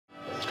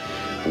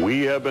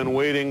We have been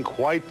waiting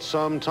quite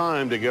some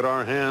time to get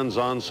our hands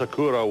on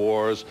Sakura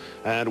Wars,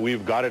 and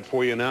we've got it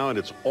for you now, and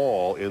it's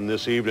all in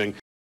this evening.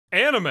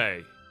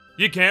 Anime!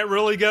 You can't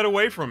really get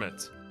away from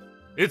it.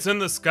 It's in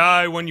the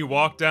sky when you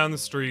walk down the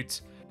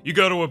street, you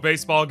go to a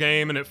baseball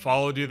game and it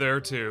followed you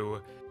there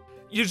too.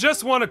 You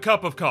just want a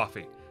cup of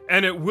coffee,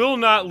 and it will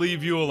not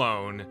leave you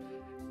alone.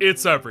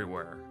 It's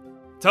everywhere.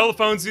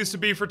 Telephones used to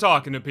be for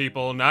talking to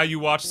people, now you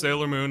watch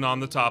Sailor Moon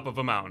on the top of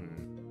a mountain.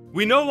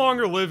 We no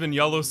longer live in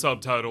yellow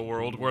subtitle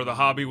world where the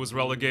hobby was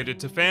relegated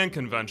to fan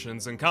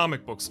conventions and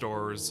comic book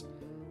stores.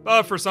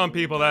 But for some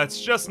people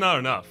that's just not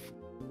enough.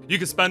 You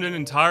could spend an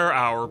entire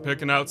hour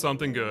picking out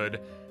something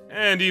good,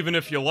 and even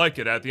if you like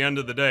it at the end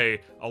of the day,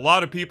 a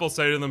lot of people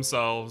say to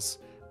themselves,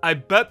 I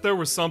bet there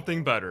was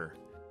something better.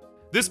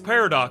 This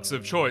paradox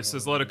of choice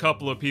has led a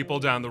couple of people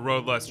down the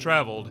road less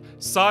traveled,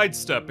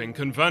 sidestepping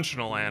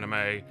conventional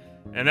anime.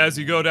 And as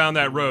you go down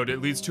that road,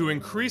 it leads to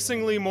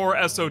increasingly more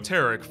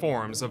esoteric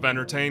forms of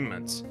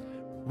entertainment.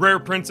 Rare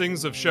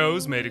printings of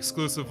shows made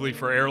exclusively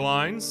for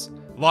airlines,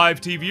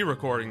 live TV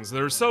recordings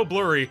that are so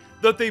blurry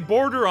that they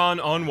border on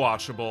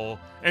unwatchable,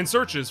 and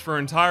searches for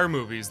entire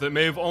movies that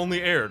may have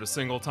only aired a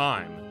single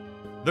time.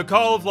 The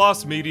call of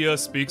lost media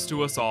speaks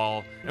to us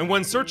all, and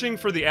when searching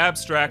for the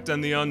abstract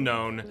and the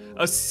unknown,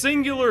 a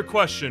singular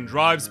question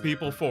drives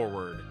people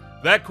forward.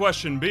 That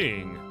question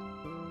being,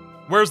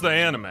 where's the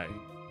anime?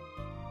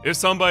 If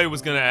somebody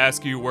was going to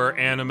ask you where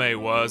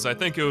anime was, I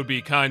think it would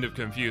be kind of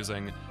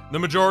confusing. The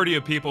majority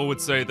of people would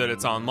say that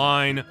it's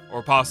online,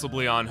 or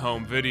possibly on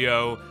home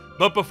video,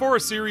 but before a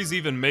series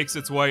even makes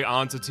its way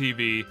onto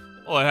TV,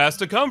 well, it has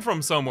to come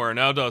from somewhere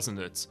now, doesn't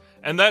it?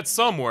 And that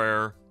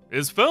somewhere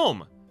is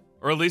film.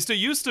 Or at least it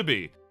used to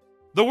be.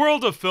 The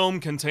world of film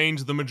contained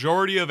the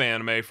majority of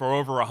anime for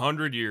over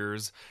 100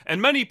 years,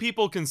 and many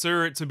people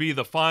consider it to be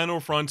the final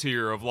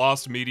frontier of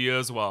lost media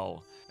as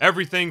well.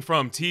 Everything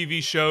from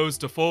TV shows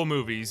to full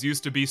movies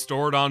used to be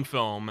stored on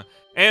film,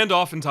 and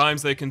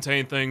oftentimes they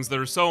contain things that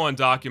are so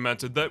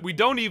undocumented that we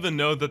don't even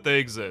know that they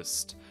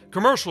exist.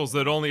 Commercials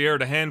that only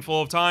aired a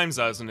handful of times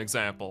as an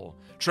example,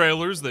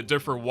 trailers that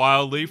differ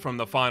wildly from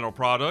the final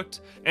product,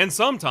 and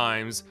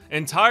sometimes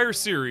entire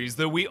series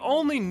that we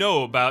only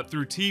know about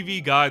through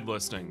TV guide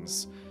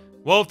listings.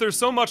 Well, if there's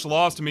so much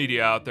lost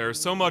media out there,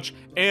 so much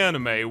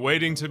anime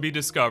waiting to be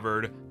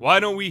discovered,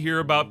 why don't we hear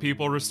about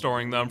people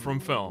restoring them from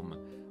film?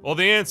 Well,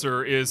 the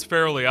answer is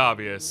fairly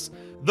obvious.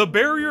 The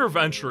barrier of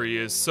entry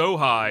is so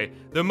high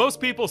that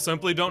most people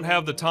simply don't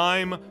have the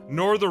time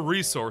nor the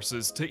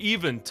resources to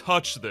even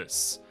touch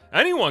this.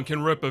 Anyone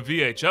can rip a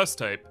VHS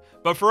tape,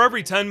 but for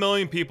every 10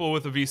 million people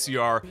with a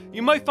VCR,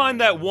 you might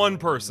find that one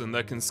person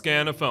that can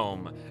scan a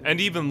film, and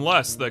even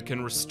less that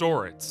can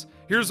restore it.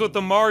 Here's what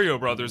the Mario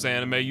Brothers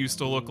anime used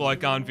to look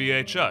like on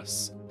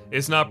VHS.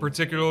 It's not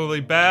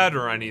particularly bad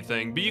or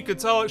anything, but you could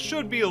tell it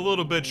should be a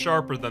little bit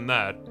sharper than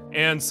that.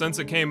 And since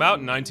it came out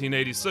in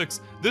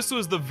 1986, this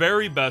was the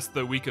very best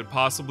that we could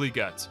possibly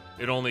get.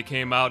 It only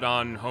came out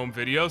on home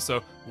video,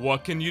 so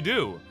what can you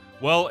do?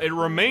 Well, it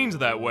remained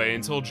that way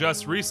until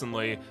just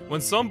recently,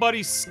 when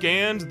somebody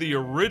scanned the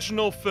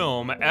original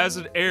film as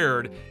it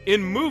aired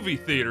in movie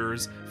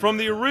theaters from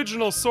the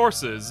original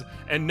sources,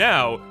 and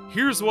now,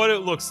 here's what it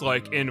looks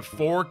like in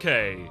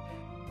 4K.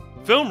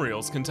 Film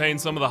reels contain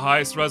some of the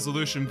highest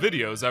resolution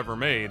videos ever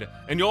made,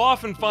 and you'll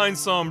often find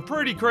some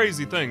pretty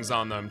crazy things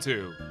on them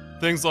too.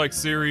 Things like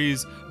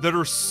series that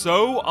are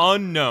so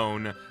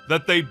unknown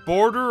that they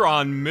border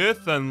on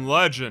myth and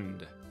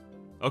legend.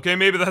 Okay,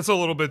 maybe that's a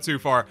little bit too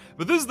far,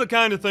 but this is the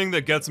kind of thing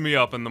that gets me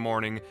up in the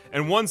morning,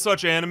 and one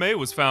such anime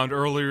was found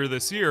earlier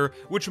this year,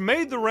 which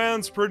made the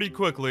rounds pretty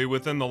quickly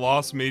within the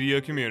lost media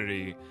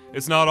community.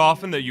 It's not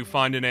often that you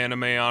find an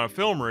anime on a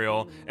film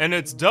reel, and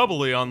it's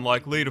doubly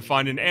unlikely to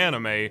find an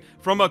anime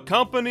from a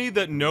company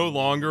that no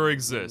longer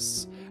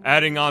exists.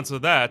 Adding on to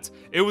that,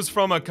 it was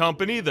from a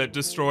company that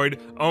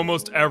destroyed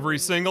almost every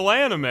single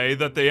anime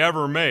that they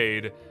ever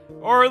made.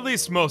 Or at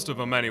least most of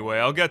them anyway,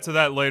 I'll get to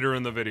that later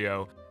in the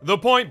video. The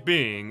point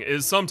being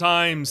is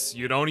sometimes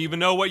you don't even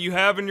know what you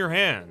have in your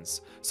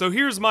hands. So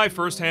here's my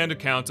first-hand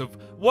account of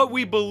what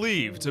we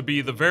believe to be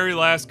the very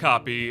last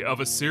copy of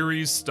a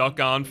series stuck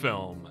on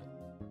film.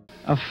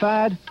 A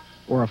fad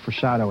or a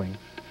foreshadowing?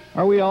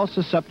 Are we all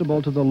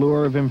susceptible to the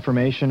lure of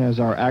information as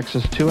our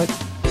access to it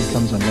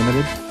becomes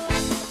unlimited?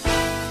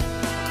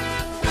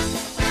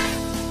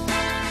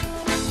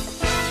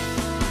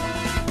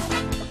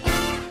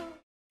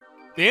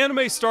 The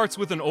anime starts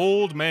with an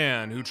old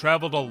man who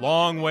traveled a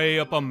long way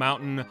up a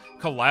mountain,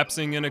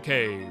 collapsing in a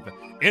cave.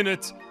 In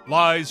it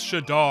lies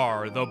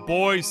Shadar, the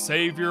boy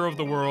savior of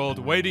the world,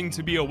 waiting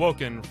to be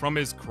awoken from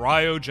his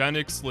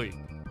cryogenic sleep.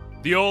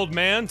 The old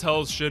man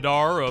tells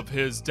Shadar of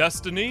his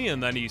destiny,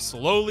 and then he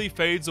slowly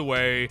fades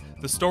away.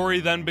 The story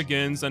then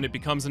begins, and it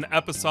becomes an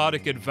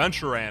episodic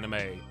adventure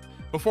anime.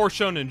 Before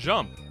Shonen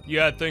Jump, you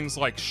had things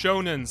like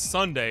Shonen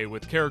Sunday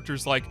with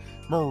characters like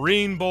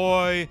Marine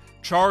Boy,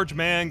 Charge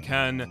Man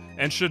Ken,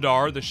 and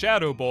Shadar the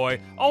Shadow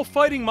Boy, all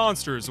fighting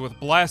monsters with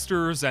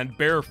blasters and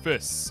bare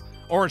fists,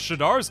 or in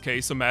Shadar's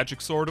case, a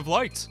magic sword of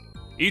light.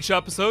 Each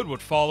episode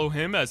would follow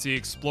him as he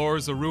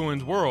explores a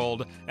ruined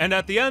world, and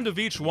at the end of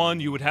each one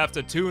you would have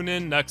to tune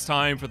in next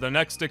time for the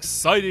next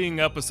exciting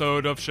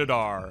episode of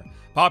Shadar.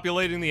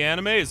 Populating the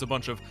anime is a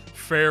bunch of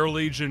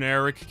fairly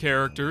generic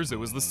characters. It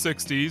was the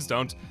 60s,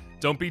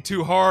 don't be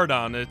too hard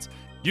on it.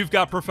 You've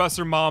got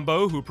Professor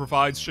Mambo, who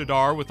provides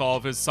Shadar with all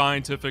of his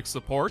scientific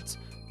support.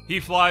 He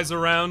flies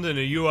around in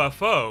a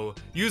UFO,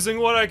 using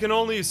what I can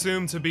only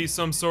assume to be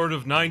some sort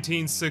of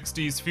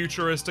 1960s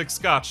futuristic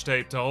scotch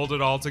tape to hold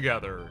it all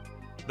together.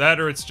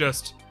 That or it's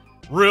just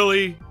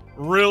really,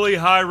 really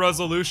high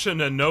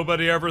resolution and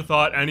nobody ever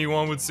thought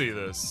anyone would see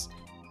this.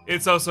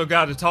 It's also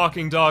got a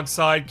talking dog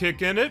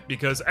sidekick in it,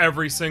 because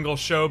every single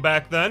show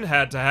back then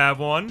had to have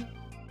one.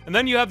 And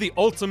then you have the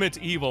ultimate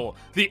evil,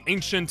 the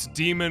ancient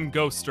demon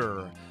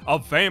Ghoster, a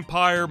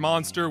vampire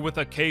monster with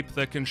a cape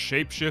that can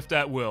shapeshift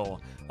at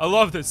will. I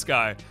love this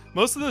guy.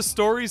 Most of the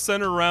stories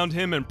center around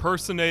him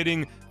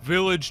impersonating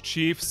village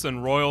chiefs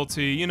and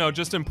royalty, you know,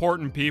 just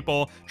important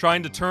people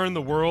trying to turn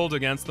the world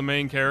against the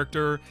main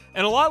character.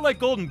 And a lot like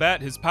Golden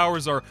Bat, his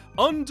powers are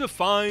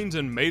undefined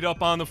and made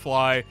up on the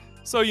fly,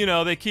 so, you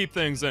know, they keep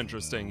things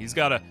interesting. He's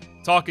got a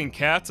talking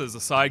cat as a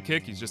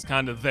sidekick. He's just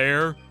kind of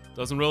there,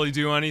 doesn't really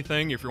do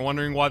anything. If you're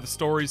wondering why the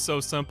story's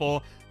so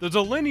simple, the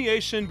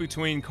delineation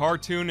between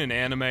cartoon and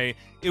anime,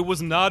 it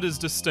was not as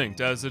distinct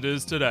as it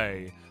is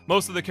today.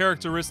 Most of the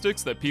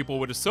characteristics that people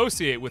would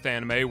associate with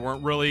anime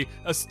weren't really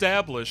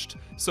established,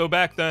 so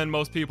back then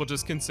most people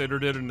just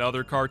considered it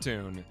another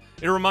cartoon.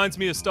 It reminds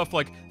me of stuff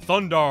like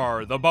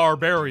Thundar the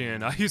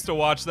Barbarian. I used to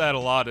watch that a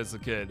lot as a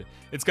kid.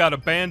 It's got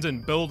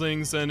abandoned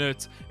buildings in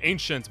it,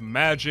 ancient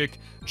magic,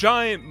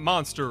 giant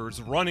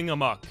monsters running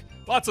amok.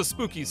 Lots of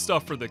spooky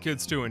stuff for the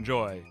kids to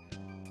enjoy.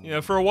 Yeah,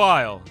 for a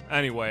while.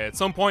 Anyway, at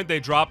some point they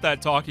dropped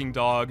that talking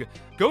dog.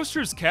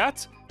 Ghoster's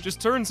cat just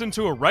turns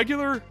into a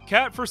regular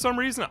cat for some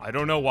reason, I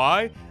don't know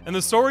why, and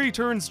the story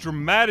turns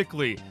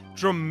dramatically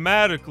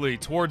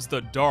towards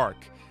the dark.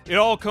 It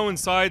all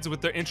coincides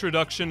with the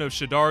introduction of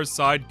Shadar's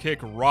sidekick,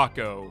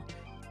 Rocco.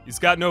 He's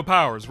got no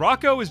powers.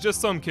 Rocco is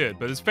just some kid,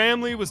 but his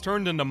family was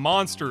turned into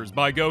monsters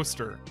by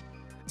Ghoster.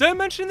 Did I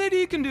mention that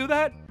he can do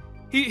that?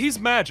 He's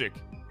magic.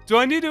 Do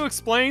I need to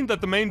explain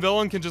that the main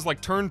villain can just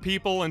like turn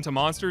people into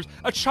monsters?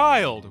 A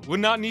child would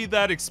not need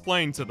that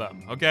explained to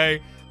them,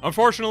 okay?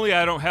 Unfortunately,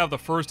 I don't have the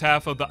first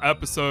half of the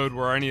episode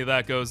where any of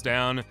that goes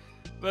down,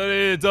 but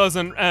it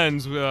doesn't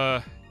end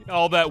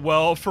all that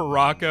well for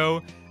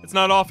Rocco. It's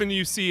not often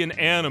you see an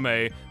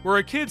anime where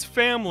a kid's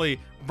family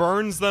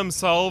burns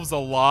themselves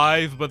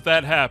alive, but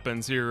that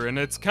happens here, and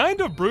it's kind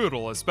of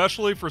brutal,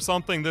 especially for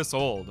something this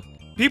old.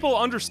 People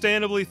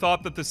understandably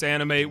thought that this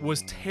anime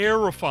was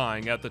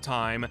terrifying at the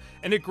time,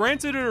 and it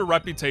granted it a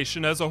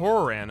reputation as a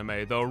horror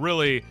anime, though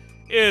really,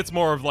 it's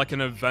more of like an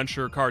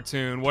adventure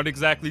cartoon. What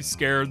exactly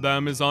scared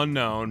them is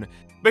unknown.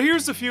 But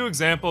here's a few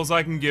examples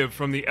I can give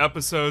from the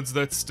episodes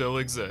that still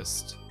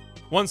exist.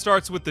 One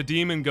starts with the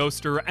demon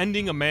Ghoster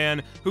ending a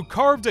man who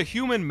carved a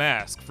human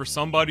mask for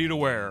somebody to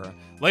wear.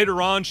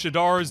 Later on,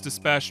 Shadar is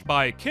dispatched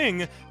by a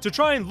king to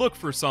try and look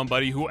for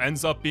somebody who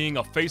ends up being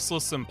a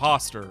faceless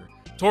imposter.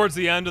 Towards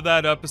the end of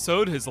that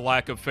episode, his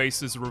lack of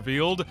face is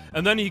revealed,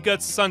 and then he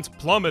gets sent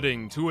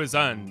plummeting to his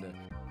end.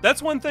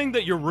 That's one thing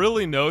that you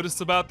really notice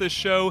about this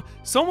show.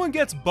 Someone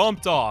gets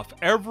bumped off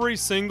every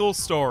single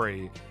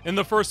story. In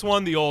the first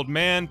one, the old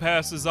man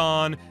passes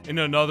on. In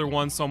another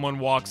one, someone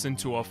walks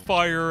into a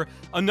fire.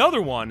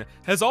 Another one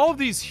has all of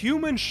these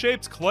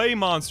human-shaped clay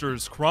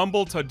monsters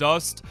crumble to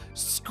dust,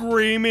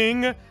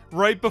 screaming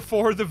right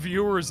before the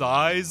viewer's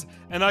eyes,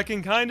 and I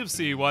can kind of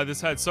see why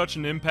this had such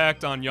an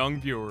impact on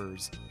young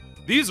viewers.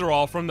 These are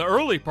all from the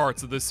early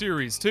parts of the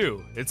series,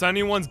 too. It's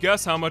anyone's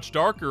guess how much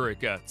darker it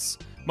gets.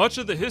 Much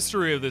of the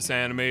history of this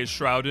anime is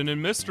shrouded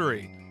in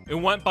mystery. It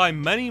went by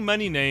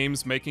many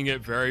names, making it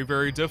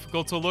very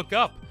difficult to look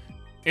up.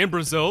 In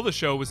Brazil, the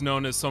show was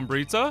known as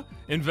Sombrita.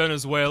 In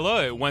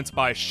Venezuela, it went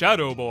by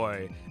Shadow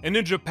Boy. And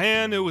in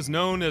Japan, it was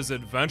known as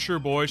Adventure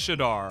Boy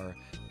Shadar.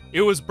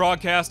 It was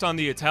broadcast on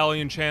the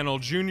Italian channel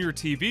Junior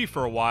TV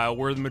for a while,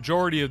 where the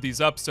majority of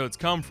these episodes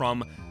come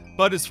from,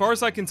 but as far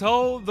as I can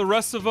tell, the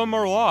rest of them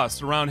are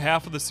lost. Around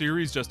half of the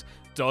series just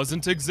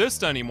doesn't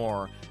exist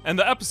anymore. And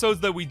the episodes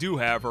that we do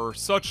have are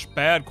such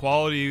bad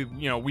quality,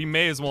 you know, we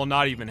may as well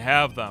not even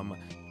have them.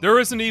 There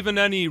isn't even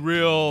any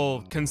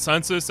real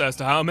consensus as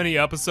to how many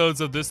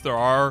episodes of this there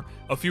are.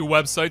 A few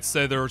websites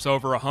say there's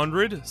over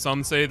 100,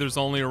 some say there's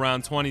only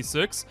around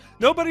 26.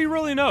 Nobody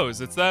really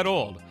knows, it's that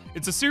old.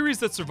 It's a series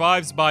that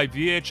survives by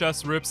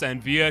VHS rips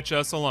and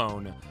VHS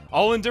alone.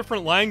 All in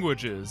different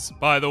languages,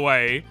 by the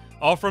way,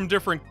 all from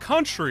different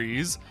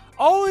countries,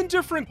 all in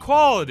different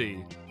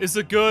quality. Is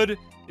it good?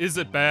 Is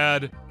it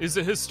bad? Is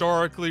it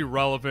historically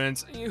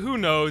relevant? Who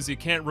knows, you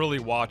can't really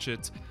watch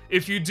it.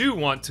 If you do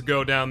want to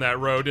go down that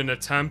road and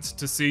attempt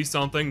to see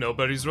something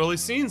nobody's really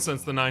seen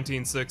since the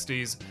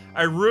 1960s,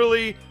 I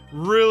really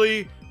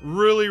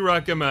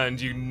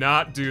recommend you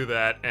not do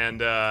that, and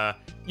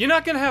you're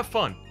not gonna have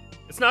fun.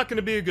 It's not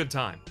gonna be a good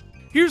time.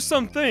 Here's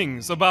some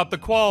things about the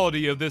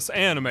quality of this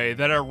anime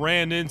that I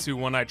ran into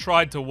when I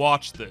tried to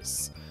watch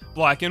this.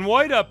 Black and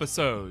white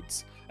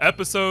episodes.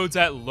 episodes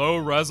at low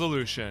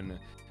resolution,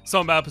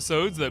 some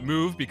episodes that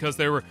move because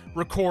they were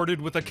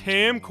recorded with a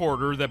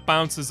camcorder that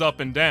bounces up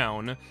and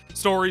down,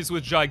 stories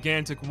with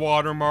gigantic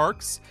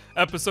watermarks,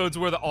 episodes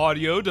where the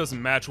audio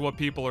doesn't match what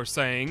people are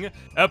saying,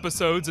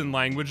 episodes in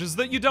languages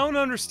that you don't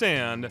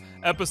understand,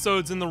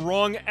 episodes in the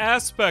wrong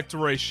aspect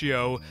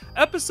ratio,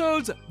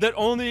 episodes that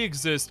only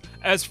exist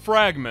as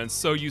fragments,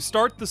 so you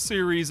start the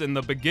series in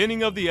the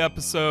beginning of the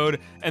episode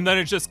and then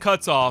it just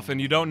cuts off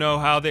and you don't know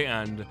how they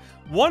end.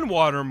 One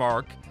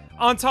watermark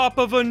on top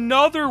of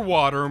another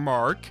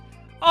watermark,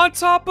 on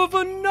top of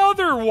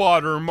another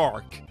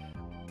watermark.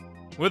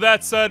 With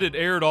that said, it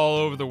aired all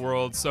over the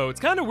world, so it's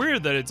kind of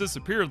weird that it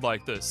disappeared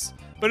like this.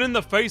 But in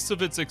the face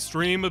of its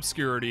extreme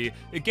obscurity,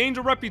 it gained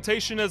a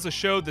reputation as a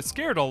show that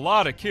scared a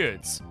lot of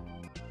kids.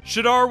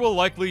 Shadar will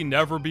likely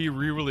never be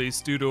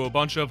re-released due to a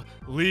bunch of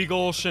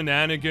legal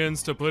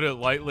shenanigans, to put it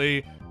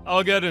lightly.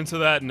 I'll get into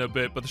that in a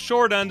bit, but the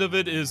short end of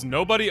it is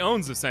nobody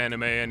owns this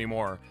anime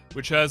anymore,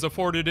 which has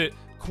afforded it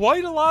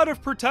quite a lot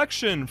of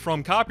protection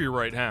from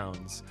copyright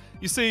hounds.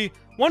 You see,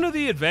 one of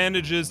the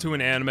advantages to an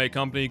anime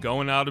company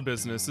going out of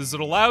business is it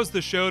allows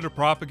the show to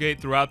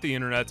propagate throughout the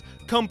internet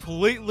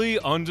completely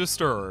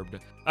undisturbed.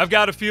 I've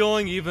got a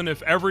feeling even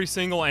if every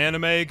single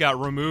anime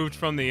got removed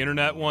from the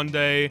internet one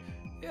day,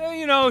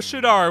 you know,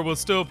 Shadar will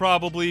still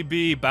probably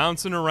be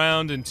bouncing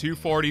around in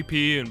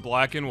 240p in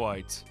black and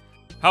white.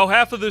 How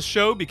half of this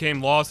show became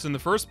lost in the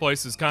first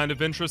place is kind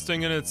of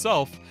interesting in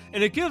itself,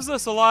 and it gives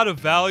us a lot of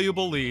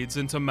valuable leads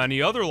into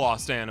many other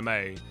lost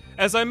anime.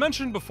 As I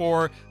mentioned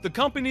before, the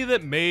company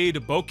that made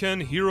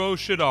Boken Hero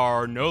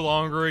Shadar no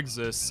longer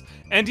exists,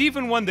 and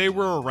even when they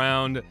were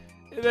around,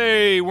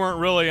 they weren't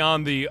really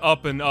on the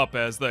up and up,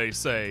 as they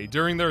say.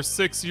 During their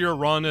 6-year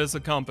run as a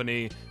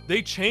company,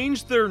 they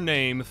changed their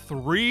name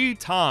 3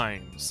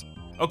 times.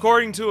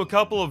 According to a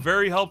couple of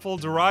very helpful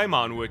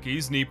Doraemon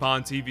wikis,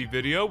 Nippon TV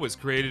Video was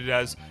created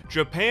as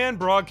Japan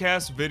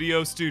Broadcast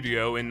Video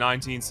Studio in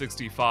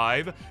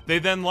 1965. They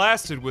then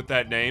lasted with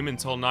that name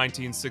until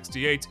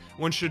 1968,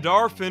 when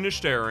Shadar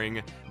finished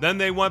airing. Then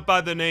they went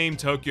by the name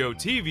Tokyo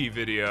TV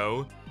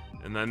Video,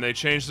 and then they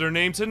changed their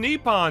name to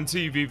Nippon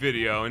TV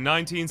Video in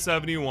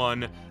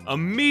 1971,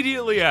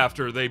 immediately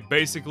after they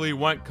basically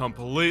went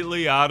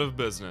completely out of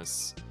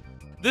business.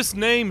 This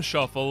name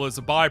shuffle is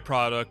a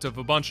byproduct of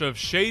a bunch of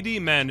shady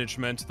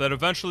management that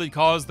eventually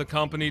caused the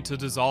company to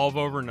dissolve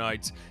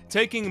overnight,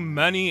 taking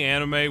many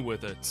anime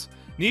with it.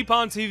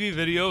 Nippon TV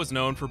Video is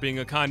known for being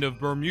a kind of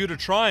Bermuda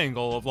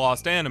Triangle of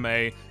lost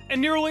anime,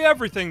 and nearly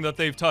everything that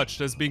they've touched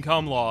has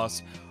become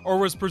lost, or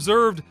was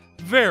preserved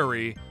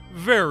very,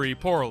 very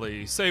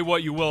poorly. Say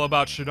what you will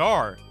about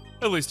Shadar,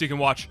 at least you can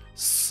watch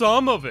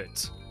some of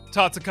it.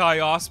 Tatakai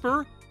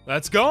Osper?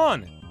 That's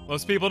gone.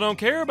 Most people don't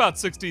care about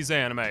 60s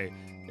anime.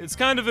 It's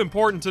kind of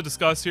important to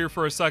discuss here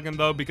for a second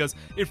though, because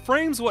it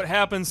frames what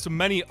happens to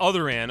many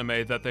other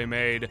anime that they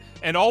made,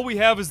 and all we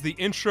have is the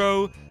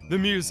intro, the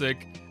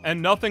music,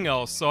 and nothing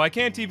else, so I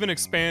can't even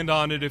expand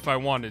on it if I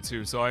wanted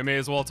to, so I may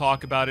as well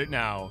talk about it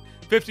now.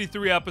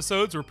 53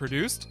 episodes were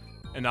produced,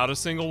 and not a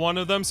single one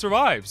of them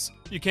survives.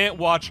 You can't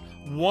watch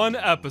one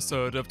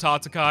episode of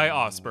Tatakai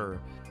Osper.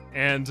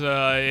 And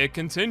it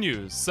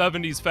continues.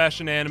 70s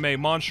fashion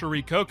anime Mon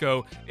Chere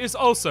Coco is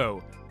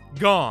also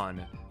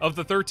gone. Of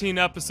the 13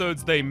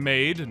 episodes they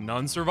made,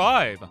 none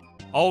survive.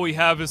 All we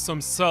have is some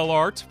cell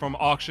art from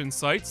auction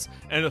sites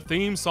and a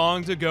theme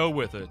song to go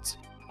with it.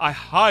 I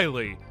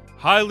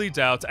highly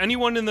doubt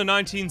anyone in the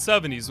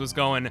 1970s was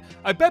going,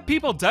 I bet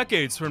people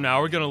decades from now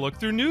are gonna look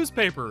through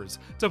newspapers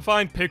to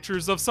find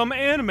pictures of some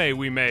anime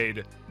we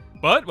made.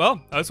 But,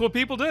 well, that's what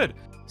people did.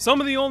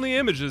 Some of the only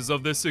images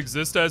of this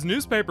exist as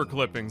newspaper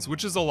clippings,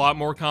 which is a lot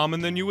more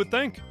common than you would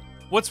think.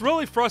 What's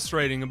really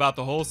frustrating about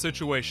the whole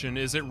situation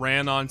is it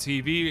ran on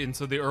TV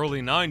into the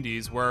early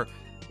 90s where,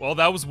 well,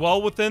 that was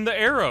well within the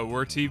era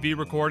where TV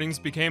recordings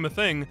became a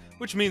thing,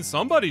 which means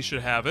somebody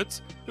should have it.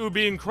 It would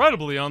be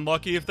incredibly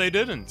unlucky if they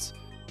didn't.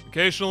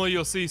 Occasionally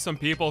you'll see some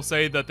people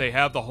say that they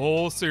have the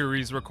whole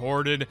series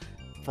recorded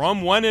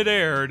from when it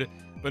aired,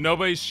 but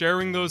nobody's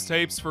sharing those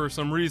tapes for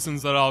some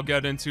reasons that I'll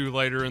get into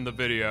later in the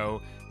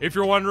video. If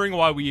you're wondering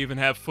why we even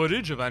have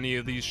footage of any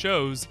of these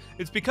shows,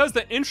 it's because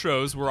the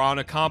intros were on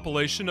a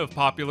compilation of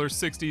popular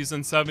 60s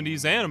and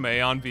 70s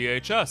anime on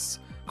VHS.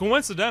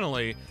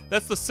 Coincidentally,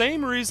 that's the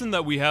same reason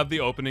that we have the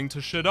opening to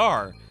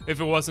Shadar. If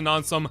it wasn't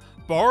on some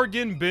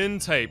bargain bin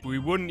tape, we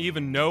wouldn't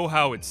even know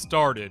how it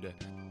started.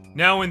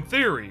 Now in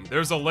theory,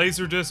 there's a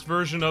laserdisc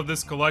version of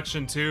this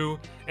collection too,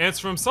 and it's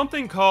from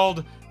something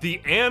called the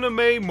Anime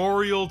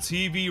Memorial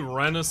TV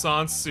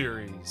Renaissance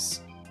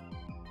Series.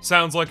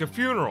 Sounds like a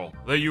funeral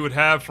that you would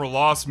have for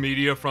lost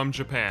media from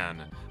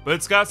Japan, but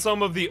it's got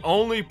some of the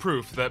only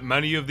proof that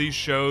many of these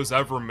shows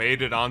ever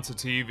made it onto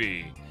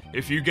TV.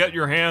 If you get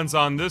your hands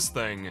on this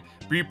thing,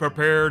 be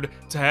prepared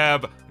to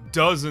have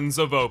dozens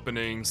of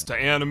openings to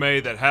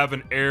anime that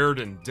haven't aired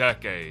in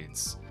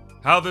decades.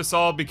 How this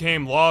all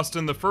became lost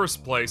in the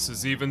first place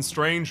is even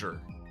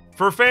stranger.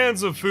 For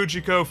fans of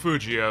Fujiko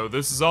Fujio,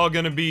 this is all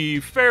gonna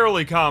be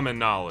fairly common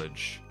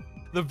knowledge.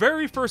 The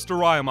very first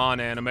Doraemon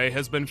anime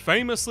has been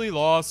famously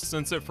lost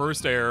since it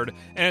first aired,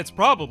 and it's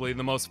probably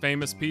the most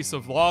famous piece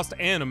of lost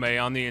anime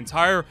on the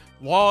entire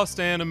lost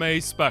anime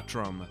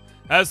spectrum.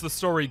 As the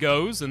story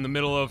goes, in the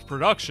middle of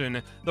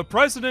production, the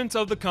president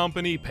of the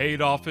company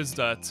paid off his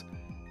debt,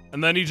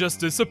 and then he just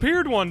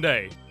disappeared one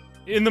day,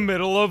 in the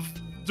middle of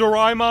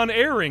Doraemon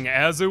airing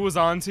as it was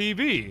on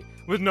TV.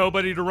 With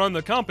nobody to run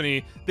the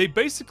company, they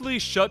basically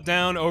shut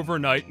down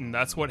overnight, and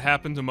that's what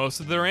happened to most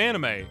of their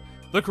anime.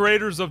 The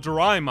creators of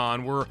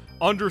Doraemon were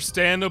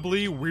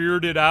understandably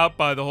weirded out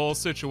by the whole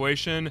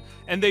situation,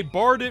 and they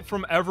barred it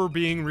from ever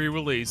being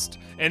re-released,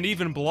 and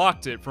even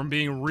blocked it from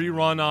being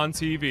rerun on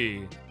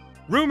TV.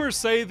 Rumors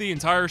say the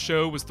entire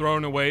show was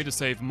thrown away to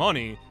save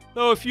money,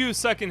 though a few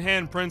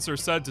second-hand prints are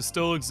said to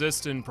still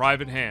exist in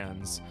private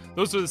hands.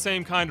 Those are the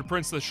same kind of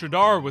prints that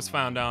Shadar was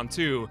found on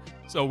too,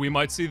 so we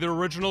might see the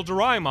original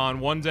Doraemon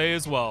one day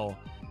as well.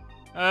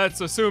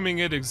 That's assuming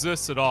it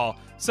exists at all.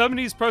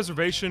 70s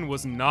preservation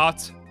was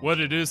not what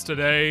it is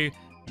today,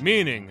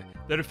 meaning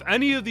that if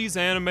any of these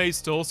animes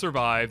still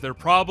survive, they're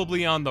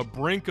probably on the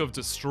brink of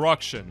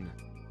destruction.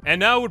 And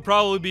now would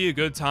probably be a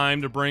good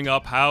time to bring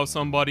up how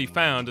somebody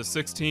found a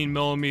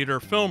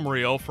 16mm film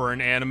reel for an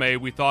anime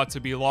we thought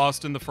to be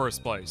lost in the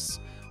first place.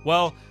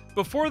 Well,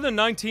 before the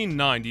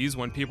 1990s,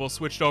 when people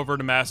switched over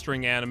to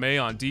mastering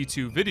anime on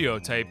D2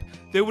 videotape,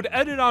 they would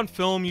edit on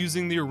film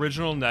using the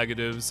original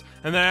negatives,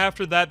 and then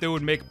after that they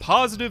would make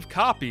positive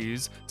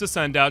copies to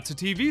send out to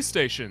TV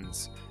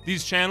stations.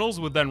 These channels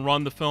would then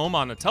run the film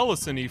on a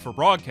telecine for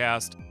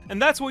broadcast, and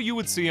that's what you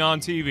would see on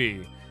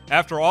TV.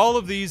 After all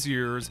of these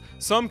years,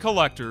 some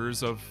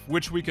collectors, of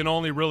which we can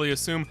only really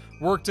assume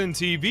worked in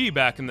TV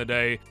back in the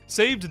day,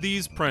 saved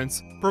these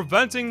prints,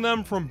 preventing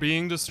them from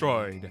being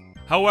destroyed.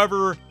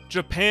 However,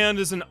 Japan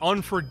is an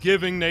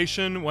unforgiving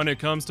nation when it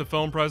comes to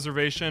film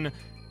preservation,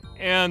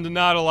 and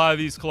not a lot of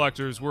these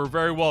collectors were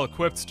very well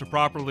equipped to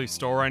properly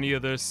store any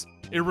of this.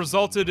 It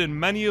resulted in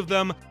many of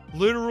them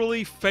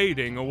literally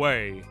fading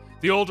away.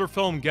 The older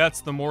film gets,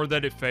 the more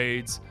that it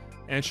fades,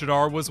 and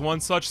Shadar was one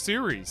such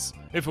series.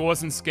 If it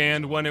wasn't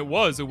scanned when it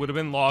would have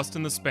been lost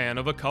in the span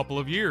of a couple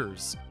of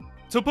years.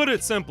 To put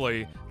it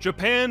simply,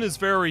 Japan is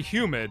very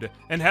humid,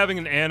 and having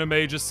an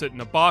anime just sit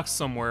in a box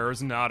somewhere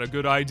is not a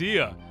good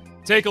idea.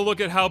 Take a look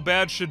at how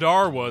bad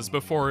Shadar was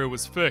before it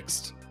was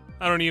fixed.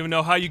 I don't even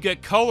know how you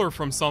get color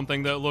from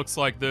something that looks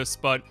like this,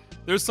 but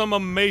there's some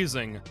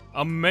amazing,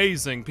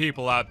 amazing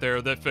people out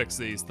there that fix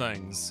these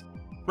things.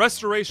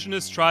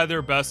 Restorationists try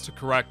their best to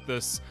correct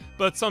this,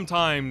 but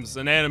sometimes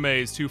an anime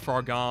is too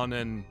far gone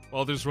and,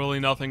 well, there's really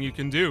nothing you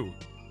can do.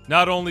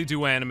 Not only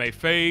do anime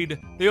fade,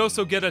 they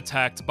also get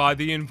attacked by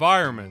the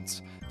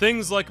environment.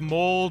 Things like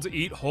mold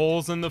eat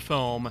holes in the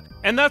film,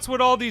 and that's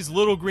what all these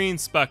little green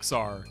specks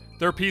are.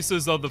 They're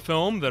pieces of the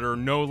film that are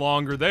no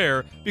longer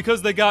there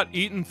because they got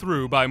eaten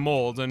through by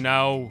mold, and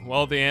now,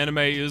 well, the anime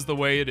is the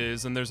way it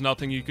is and there's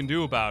nothing you can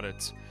do about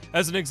it.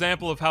 As an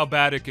example of how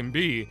bad it can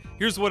be,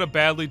 here's what a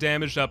badly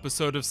damaged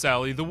episode of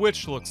Sally the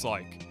Witch looks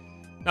like.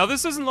 Now,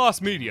 this isn't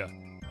lost media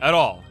at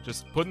all,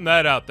 just putting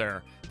that out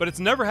there, but it's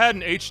never had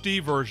an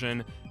HD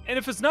version, and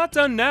if it's not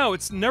done now,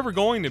 it's never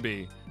going to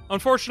be.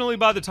 Unfortunately,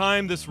 by the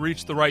time this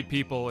reached the right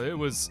people, it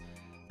was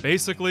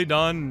basically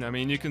done. I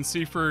mean, you can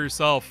see for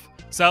yourself.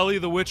 Sally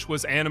the Witch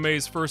was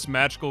anime's first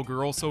magical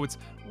girl, so it's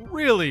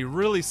really,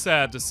 really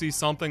sad to see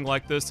something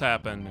like this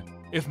happen.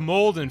 If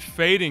mold and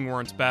fading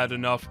weren't bad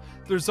enough,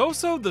 there's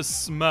also the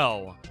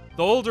smell.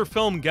 The older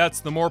film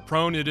gets, the more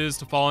prone it is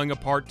to falling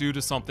apart due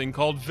to something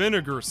called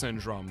vinegar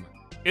syndrome.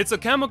 It's a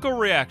chemical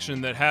reaction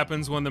that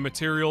happens when the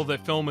material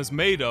that film is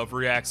made of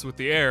reacts with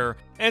the air,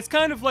 and it's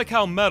kind of like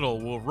how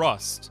metal will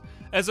rust.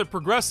 As it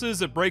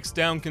progresses, it breaks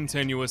down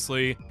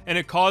continuously, and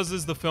it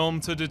causes the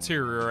film to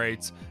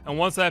deteriorate, and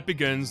once that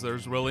begins,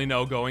 there's really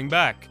no going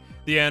back.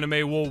 The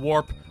anime will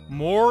warp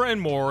more and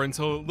more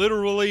until it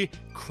literally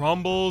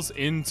crumbles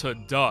into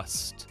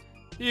dust.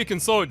 You can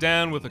slow it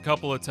down with a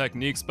couple of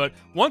techniques, but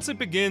once it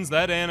begins,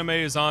 that anime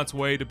is on its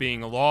way to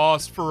being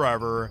lost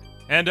forever.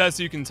 And as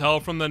you can tell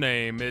from the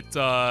name, it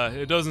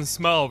doesn't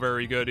smell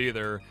very good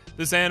either.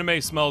 This anime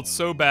smelled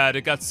so bad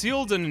it got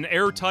sealed in an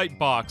airtight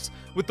box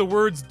with the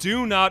words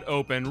 "Do Not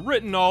Open"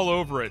 written all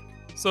over it.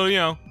 So, you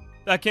know,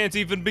 that can't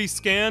even be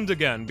scanned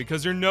again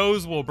because your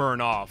nose will burn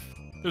off.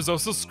 There's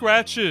also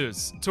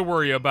scratches to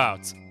worry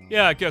about.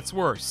 Yeah, it gets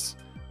worse.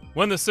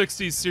 When the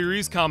 60s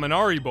series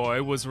Kaminari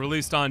Boy was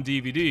released on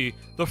DVD,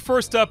 the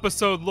first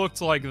episode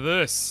looked like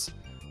this.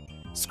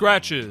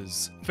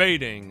 Scratches,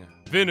 fading,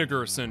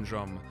 vinegar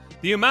syndrome.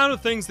 The amount of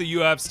things that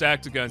you have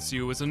stacked against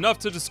you is enough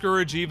to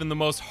discourage even the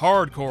most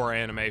hardcore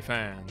anime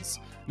fans.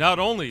 Not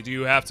only do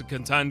you have to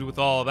contend with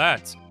all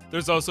that,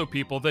 there's also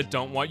people that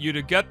don't want you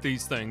to get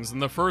these things in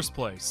the first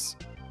place.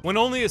 When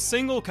only a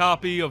single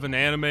copy of an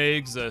anime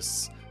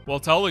exists,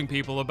 well, telling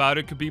people about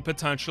it could be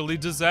potentially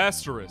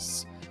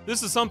disastrous.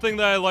 This is something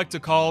that I like to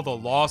call the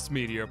lost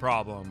media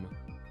problem.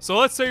 So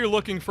let's say you're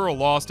looking for a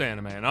lost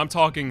anime, and I'm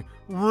talking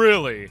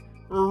really,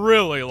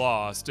 really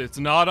lost. It's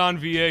not on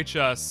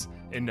VHS,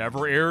 it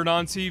never aired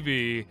on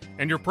TV,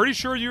 and you're pretty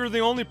sure you're the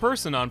only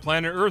person on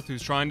planet Earth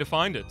who's trying to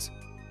find it.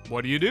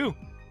 what do?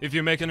 If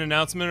you make an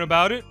announcement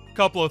about it, a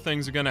couple of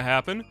things are going to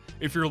happen.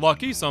 If you're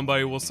lucky,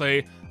 somebody will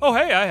say, oh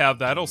hey, I have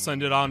that, I'll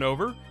send it on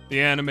over.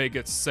 The anime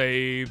gets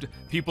saved,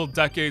 people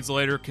decades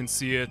later can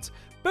see it.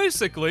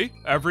 Basically,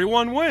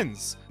 everyone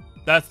wins.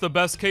 That's the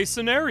best case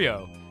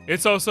scenario.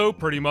 It's also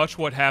pretty much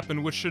what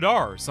happened with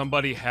Shadar.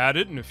 Somebody had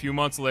it, and a few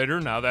months later,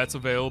 now that's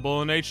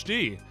available in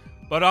HD.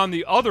 But on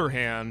the other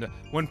hand,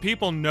 when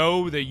people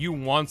know that you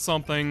want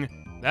something,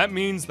 that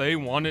means they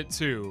want it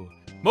too.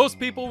 Most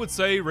people would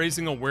say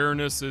raising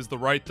awareness is the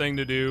right thing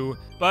to do,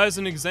 but as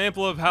an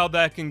example of how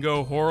that can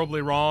go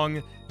horribly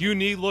wrong, you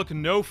need look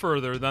no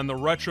further than the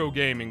retro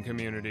gaming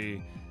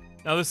community.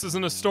 Now this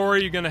isn't a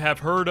story you're gonna have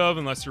heard of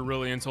unless you're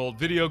really into old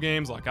video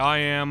games like I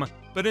am,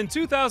 but in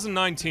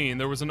 2019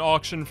 there was an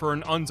auction for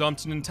an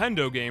undumped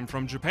Nintendo game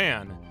from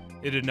Japan.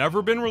 It had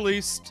never been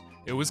released,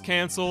 it was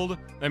cancelled,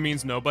 that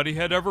means nobody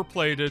had ever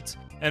played it,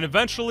 and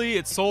eventually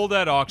it sold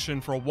at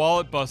auction for a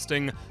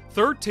wallet-busting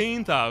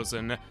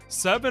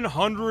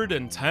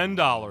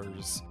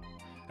 $13,710.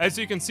 As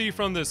you can see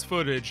from this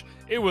footage,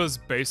 it was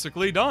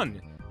basically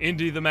done.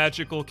 Indy the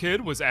Magical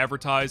Kid was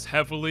advertised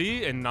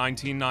heavily in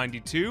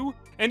 1992,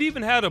 and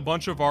even had a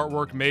bunch of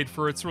artwork made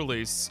for its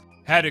release.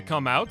 Had it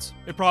come out,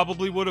 it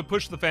probably would have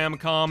pushed the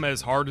Famicom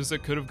as hard as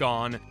it could have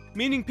gone,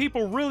 meaning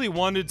people really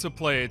wanted to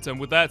play it, and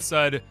with that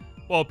said,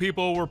 well,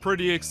 people were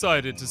pretty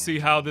excited to see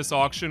how this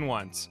auction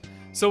went.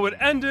 So it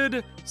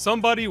ended,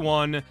 somebody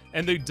won,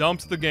 and they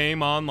dumped the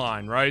game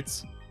online,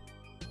 right?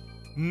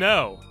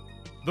 No.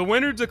 The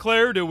winner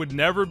declared it would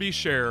never be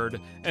shared,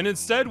 and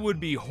instead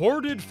would be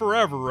hoarded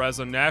forever as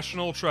a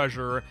national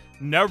treasure,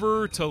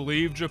 never to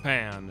leave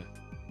Japan.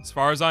 As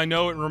far as I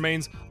know, it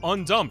remains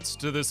undumped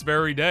to this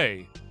very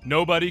day.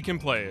 Nobody can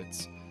play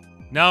it.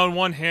 Now, on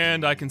one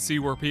hand, I can see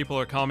where people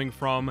are coming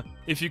from.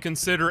 If you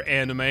consider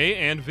anime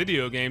and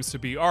video games to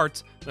be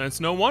art, then it's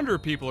no wonder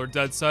people are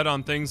dead set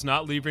on things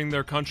not leaving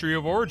their country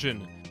of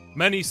origin.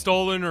 Many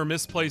stolen or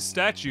misplaced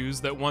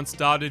statues that once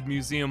dotted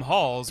museum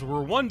halls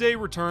were one day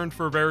returned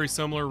for very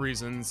similar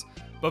reasons,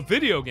 but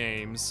video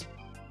games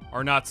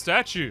are not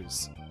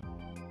statues.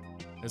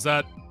 Is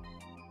that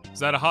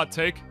a hot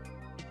take?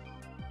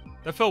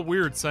 That felt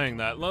weird saying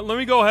that. Let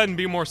me go ahead and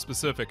be more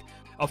specific.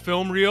 A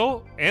film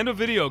reel and a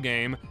video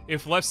game,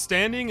 if left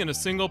standing in a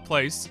single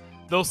place,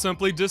 they'll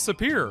simply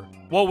disappear.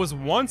 What was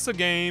once a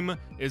game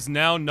is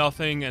now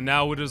nothing, and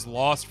now it is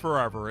lost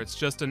forever. It's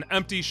just an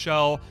empty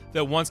shell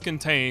that once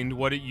contained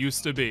what it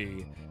used to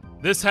be.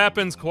 This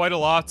happens quite a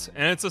lot,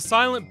 and it's a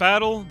silent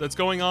battle that's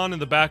going on in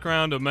the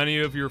background of many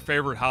of your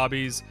favorite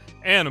hobbies,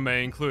 anime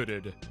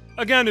included.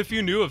 Again, if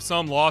you knew of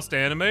some lost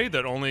anime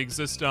that only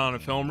existed on a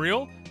film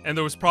reel, and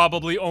there was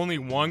probably only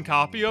one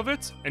copy of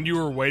it, and you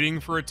were waiting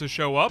for it to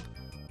show up,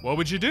 what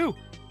would you do?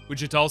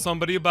 Would you tell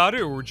somebody about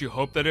it, or would you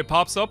hope that it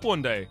pops up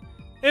one day?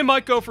 It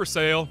might go for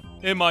sale,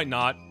 it might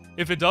not.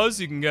 If it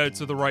does, you can get it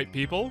to the right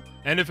people,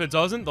 and if it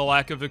doesn't, the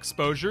lack of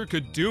exposure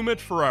could doom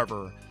it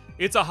forever.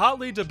 It's a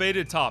hotly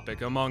debated topic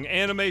among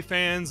anime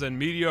fans and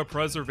media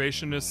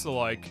preservationists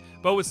alike,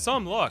 but with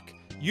some luck,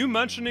 you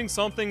mentioning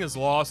something is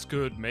lost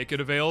could make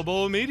it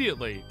available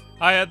immediately.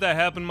 I had that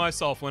happen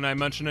myself when I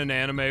mentioned an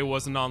anime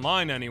wasn't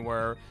online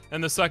anywhere,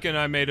 and the second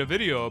I made a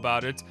video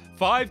about it,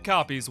 5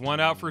 copies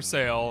went out for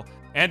sale,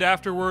 and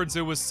afterwards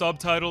it was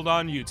subtitled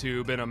on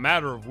YouTube in a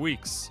matter of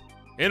weeks.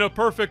 In a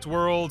perfect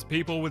world,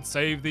 people would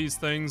save these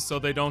things so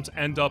they don't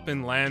end up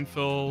in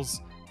landfills,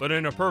 but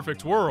in a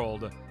perfect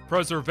world,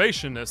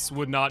 preservationists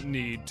would not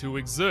need to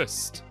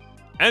exist.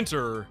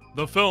 Enter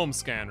the film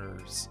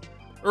scanners.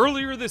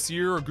 Earlier this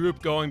year, a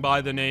group going by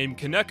the name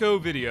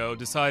Kaneko Video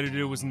decided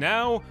it was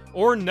now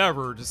or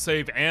never to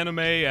save anime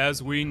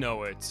as we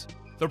know it.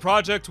 The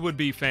project would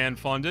be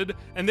fan-funded,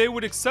 and they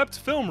would accept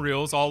film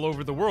reels all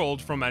over the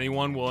world from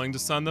anyone willing to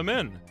send them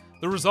in.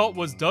 The result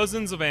was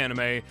dozens of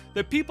anime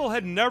that people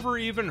had never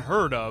even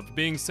heard of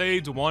being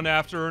saved one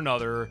after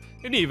another,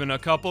 and even a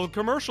couple of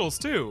commercials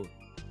too.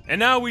 And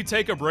now we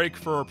take a break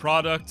for a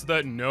product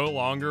that no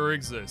longer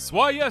exists.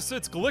 Why yes,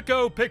 it's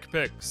Glico Pick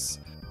Picks.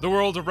 The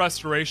world of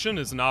restoration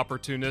is an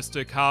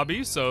opportunistic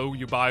hobby, so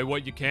you buy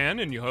what you can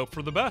and you hope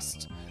for the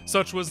best.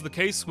 Such was the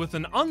case with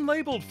an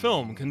unlabeled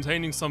film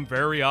containing some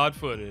very odd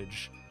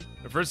footage.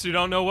 At first you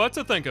don't know what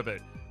to think of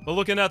it, but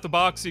looking at the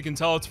box you can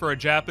tell it's for a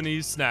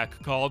Japanese snack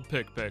called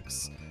Pick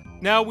Picks.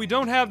 Now, we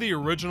don't have the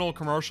original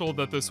commercial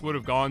that this would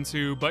have gone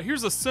to, but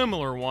here's a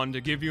similar one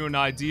to give you an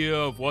idea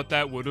of what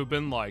that would have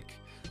been like.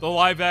 The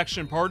live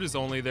action part is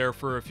only there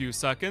for a few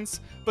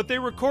seconds, but they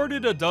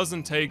recorded a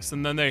dozen takes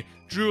and then they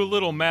drew a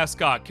little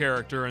mascot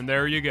character and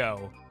there you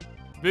go.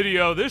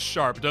 Video this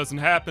sharp doesn't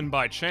happen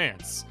by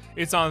chance.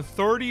 It's on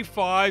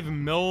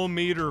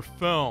 35mm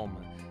film,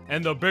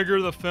 and the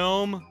bigger the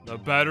film, the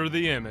better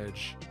the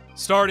image.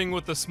 Starting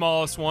with the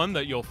smallest one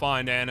that you'll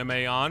find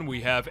anime on,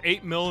 we have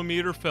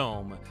 8mm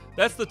film.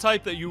 That's the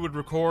type that you would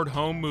record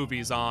home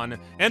movies on,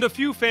 and a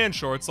few fan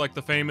shorts like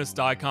the famous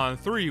Daikon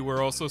 3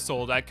 were also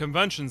sold at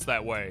conventions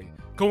that way.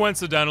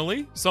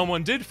 Coincidentally,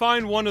 someone did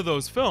find one of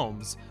those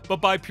films, but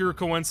by pure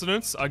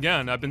coincidence,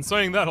 again, I've been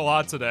saying that a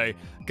lot today,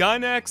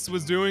 Gainax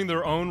was doing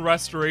their own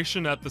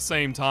restoration at the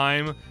same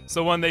time,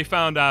 so when they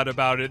found out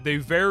about it, they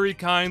very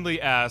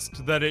kindly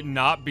asked that it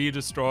not be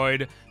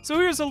destroyed, so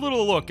here's a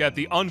little look at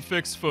the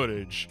unfixed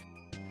footage.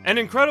 An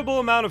incredible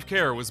amount of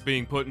care was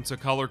being put into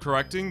color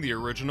correcting the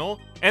original,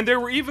 and they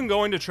were even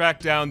going to track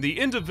down the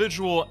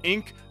individual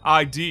ink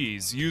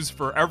IDs used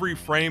for every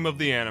frame of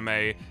the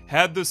anime.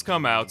 Had this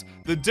come out,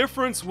 the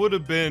difference would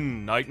have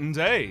been night and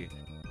day.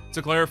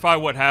 To clarify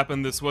what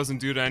happened, this wasn't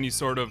due to any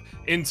sort of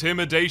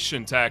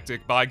intimidation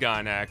tactic by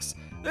Gainax.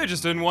 They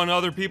just didn't want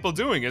other people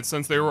doing it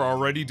since they were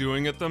already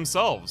doing it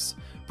themselves.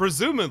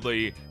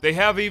 Presumably, they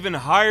have even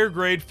higher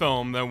grade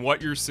film than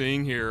what you're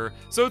seeing here,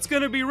 so it's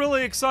going to be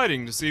really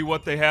exciting to see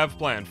what they have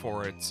planned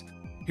for it.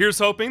 Here's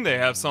hoping they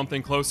have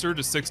something closer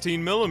to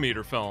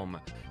 16mm film.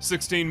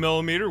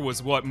 16mm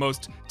was what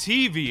most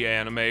TV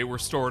anime were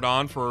stored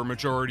on for a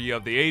majority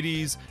of the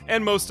 80s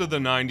and most of the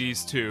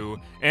 90s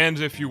too, and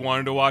if you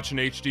wanted to watch an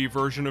HD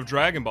version of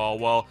Dragon Ball,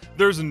 well,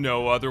 there's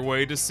no other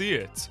way to see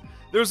it.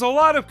 There's a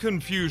lot of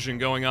confusion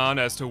going on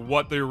as to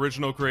what the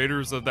original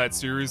creators of that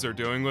series are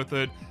doing with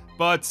it,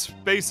 but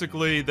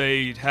basically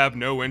they have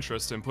no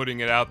interest in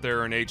putting it out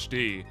there in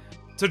HD.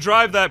 To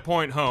drive that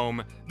point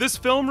home, this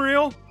film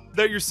reel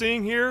that you're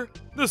seeing here,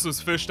 this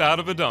was fished out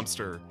of a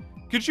dumpster.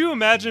 Could you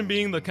imagine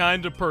being the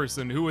kind of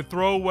person who would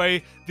throw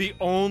away the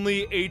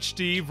only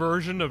HD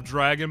version of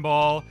Dragon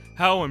Ball?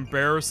 How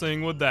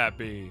embarrassing would that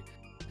be?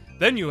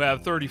 Then you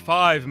have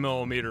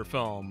 35mm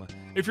film.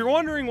 If you're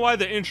wondering why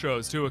the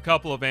intros to a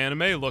couple of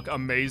anime look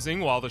amazing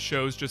while the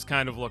shows just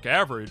kind of look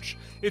average,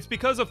 it's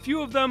because a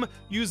few of them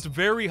used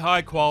very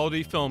high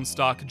quality film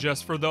stock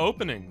just for the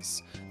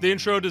openings. The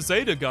intro to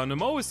Zeta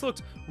Gundam always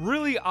looked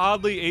really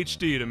oddly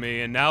HD to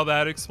me, and now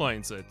that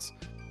explains it.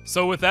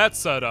 So with that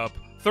setup,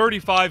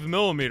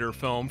 35mm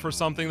film for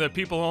something that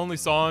people only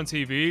saw on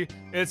TV,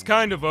 it's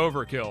kind of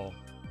overkill.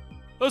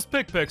 Those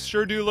pics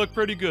sure do look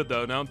pretty good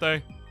though, don't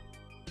they?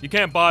 You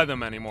can't buy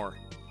them anymore.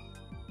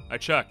 I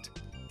checked.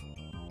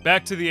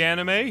 Back to the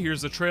anime,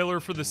 here's a trailer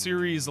for the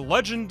series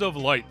Legend of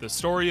Light, the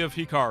story of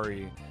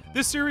Hikari.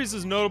 This series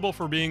is notable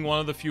for being one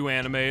of the few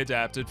anime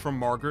adapted from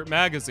Margaret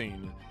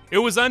Magazine. It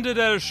was ended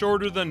at a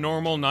shorter than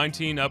normal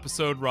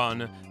 19-episode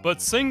run,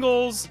 but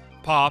Singles,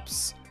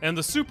 Pops, and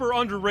the super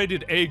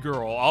underrated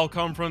A-Girl all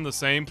come from the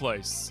same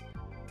place.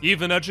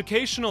 Even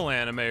educational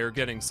anime are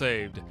getting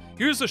saved.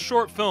 Here's a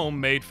short film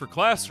made for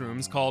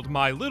classrooms called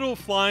My Little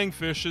Flying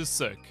Fish is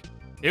Sick.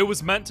 It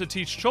was meant to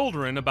teach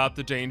children about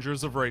the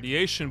dangers of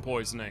radiation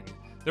poisoning.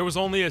 There was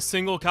only a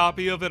single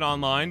copy of it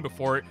online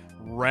before it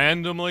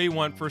randomly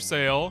went for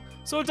sale,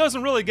 so it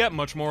doesn't really get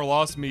much more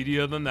lost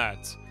media than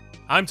that.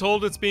 I'm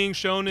told it's being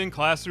shown in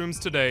classrooms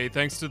today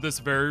thanks to this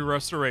very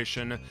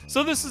restoration,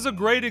 so this is a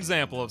great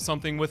example of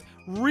something with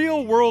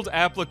real-world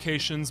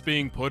applications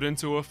being put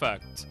into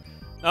effect.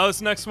 Now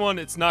this next one,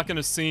 it's not going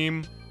to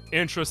seem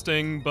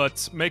interesting,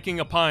 but making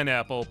a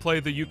pineapple play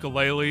the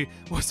ukulele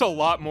was a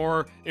lot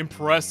more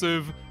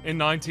impressive in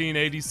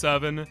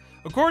 1987.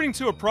 According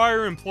to a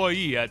prior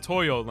employee at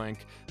ToyoLink,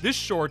 this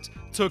short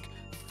took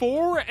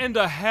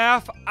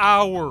 4.5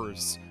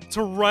 hours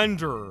to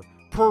render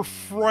per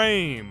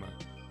frame.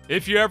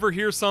 If you ever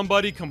hear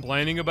somebody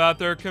complaining about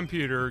their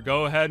computer,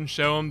 go ahead and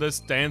show them this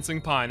dancing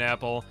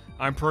pineapple.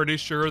 I'm pretty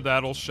sure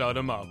that'll shut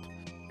them up.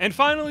 And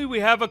finally, we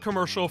have a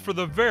commercial for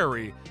the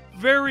very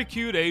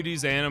cute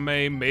 80s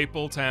anime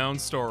Maple Town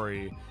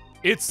Story.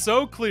 It's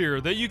so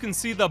clear that you can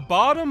see the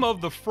bottom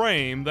of the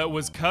frame that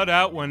was cut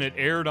out when it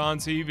aired on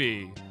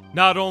TV.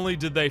 Not only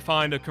did they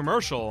find a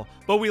commercial,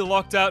 but we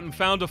lucked out and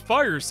found a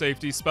fire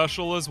safety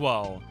special as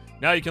well.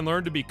 Now you can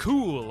learn to be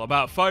cool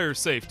about fire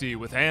safety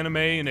with anime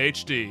in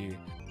HD.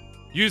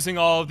 Using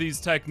all of these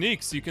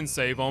techniques, you can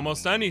save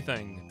almost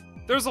anything.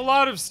 There's a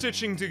lot of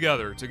stitching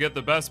together to get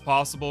the best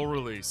possible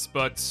release,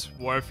 but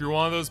what if you're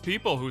one of those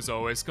people who's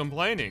always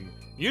complaining?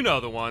 You know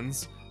the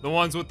ones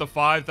with the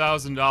 $5,000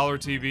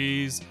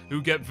 TVs,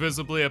 who get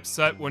visibly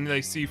upset when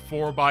they see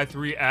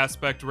 4:3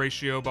 aspect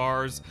ratio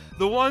bars,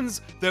 the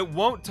ones that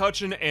won't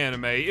touch an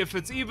anime if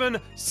it's even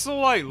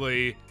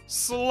slightly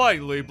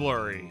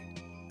blurry.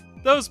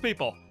 Those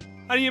people,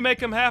 how do you make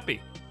them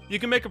happy? You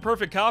can make a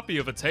perfect copy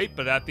of a tape,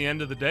 but at the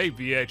end of the day,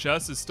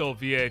 VHS is still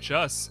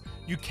VHS.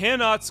 You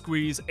cannot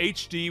squeeze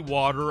HD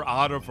water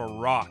out of a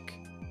rock.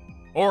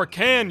 Or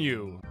can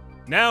you?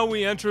 Now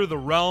we enter the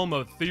realm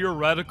of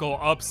theoretical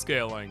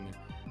upscaling.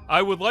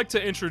 I would like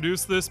to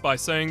introduce this by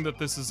saying that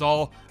this is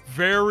all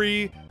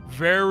very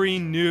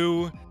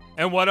new,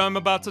 and what I'm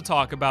about to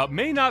talk about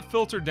may not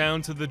filter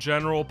down to the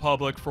general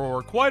public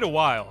for quite a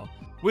while.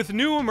 With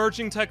new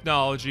emerging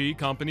technology,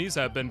 companies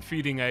have been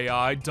feeding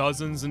AI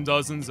dozens and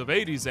dozens of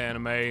 80s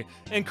anime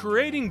and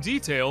creating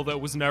detail that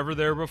was never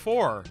there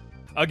before.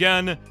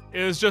 Again, it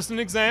is just an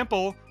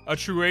example, a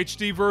true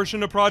HD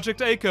version of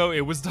Project A-ko, it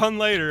was done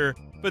later,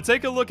 but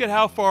take a look at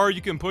how far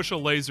you can push a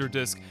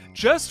laserdisc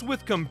just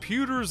with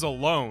computers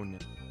alone.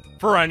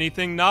 For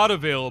anything not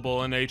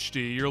available in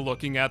HD, you're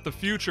looking at the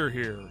future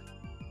here.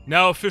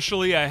 Now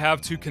officially I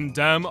have to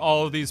condemn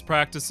all of these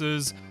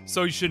practices,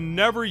 so you should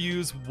never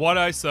use what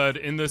I said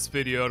in this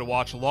video to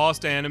watch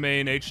lost anime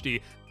in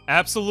HD.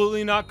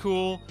 Absolutely not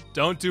cool,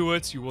 don't do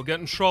it, you will get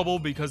in trouble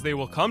because they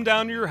will come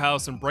down to your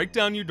house and break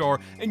down your door,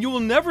 and you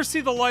will never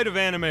see the light of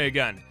anime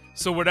again.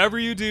 So whatever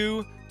you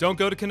do, don't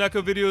go to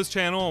Kaneko Video's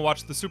channel and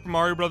watch the Super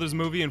Mario Bros.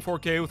 Movie in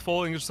 4K with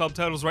full English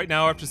subtitles right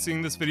now after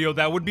seeing this video.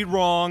 That would be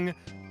wrong.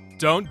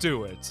 Don't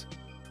do it.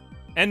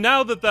 And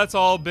now that that's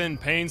all been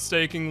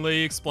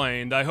painstakingly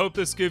explained, I hope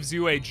this gives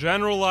you a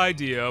general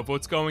idea of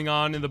what's going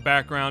on in the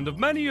background of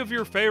many of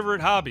your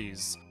favorite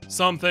hobbies.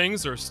 Some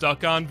things are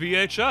stuck on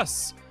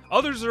VHS,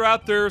 others are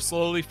out there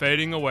slowly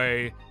fading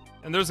away,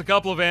 and there's a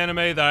couple of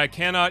anime that I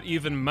cannot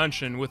even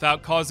mention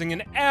without causing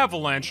an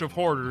avalanche of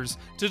hoarders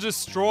to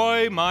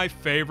destroy my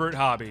favorite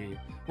hobby,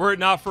 were it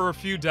not for a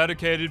few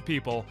dedicated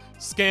people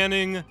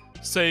scanning,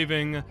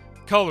 saving,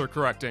 color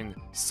correcting,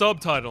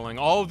 subtitling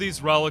all of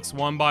these relics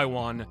one by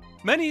one.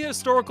 Many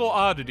historical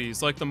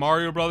oddities like the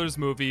Mario Bros.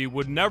 Movie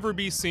would never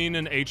be seen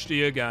in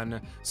HD again,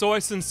 so I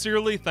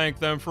sincerely thank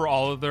them for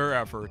all of their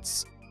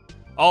efforts.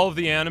 All of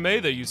the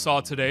anime that you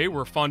saw today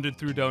were funded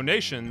through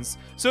donations,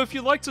 so if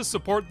you'd like to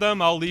support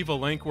them, I'll leave a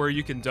link where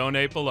you can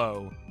donate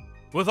below.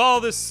 With all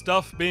this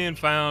stuff being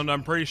found,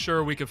 I'm pretty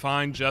sure we could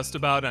find just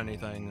about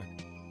anything.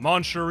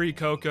 Mon Chere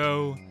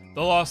Coco,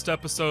 the lost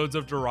episodes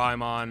of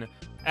Doraemon,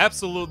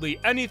 absolutely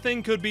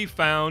anything could be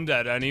found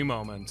at any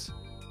moment.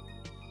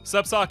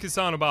 Sepsaki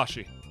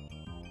Sanabashi.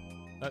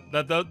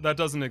 That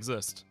doesn't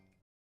exist.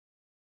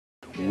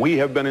 We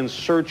have been in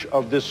search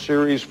of this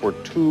series for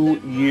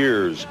 2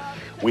 years.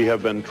 We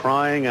have been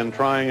trying and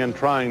trying and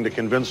trying to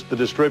convince the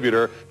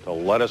distributor to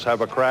let us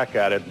have a crack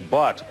at it,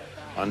 but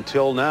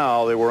until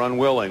now they were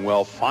unwilling.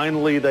 Well,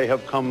 finally they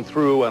have come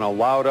through and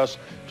allowed us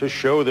to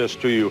show this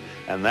to you,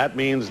 and that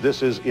means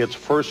this is its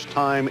first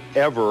time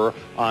ever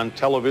on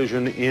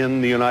television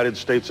in the United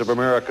States of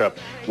America.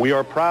 We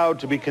are proud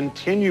to be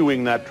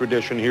continuing that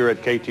tradition here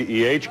at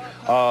KTEH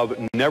of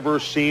never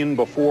seen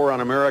before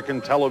on American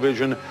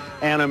television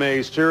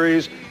anime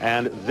series,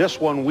 and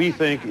this one we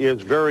think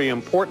is very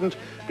important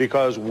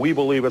because we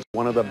believe it's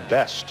one of the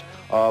best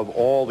of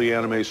all the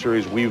anime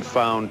series we've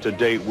found to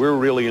date. We're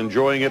really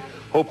enjoying it.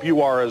 Hope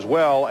you are as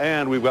well,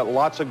 and we've got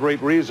lots of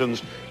great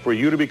reasons for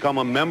you to become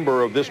a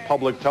member of this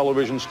public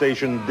television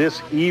station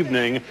this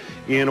evening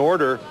in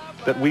order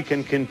that we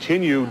can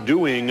continue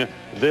doing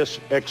this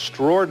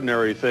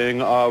extraordinary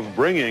thing of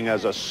bringing,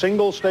 as a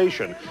single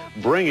station,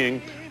 bringing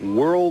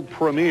world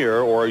premiere,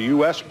 or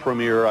U.S.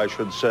 premiere, I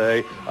should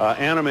say,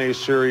 anime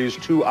series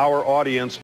to our audience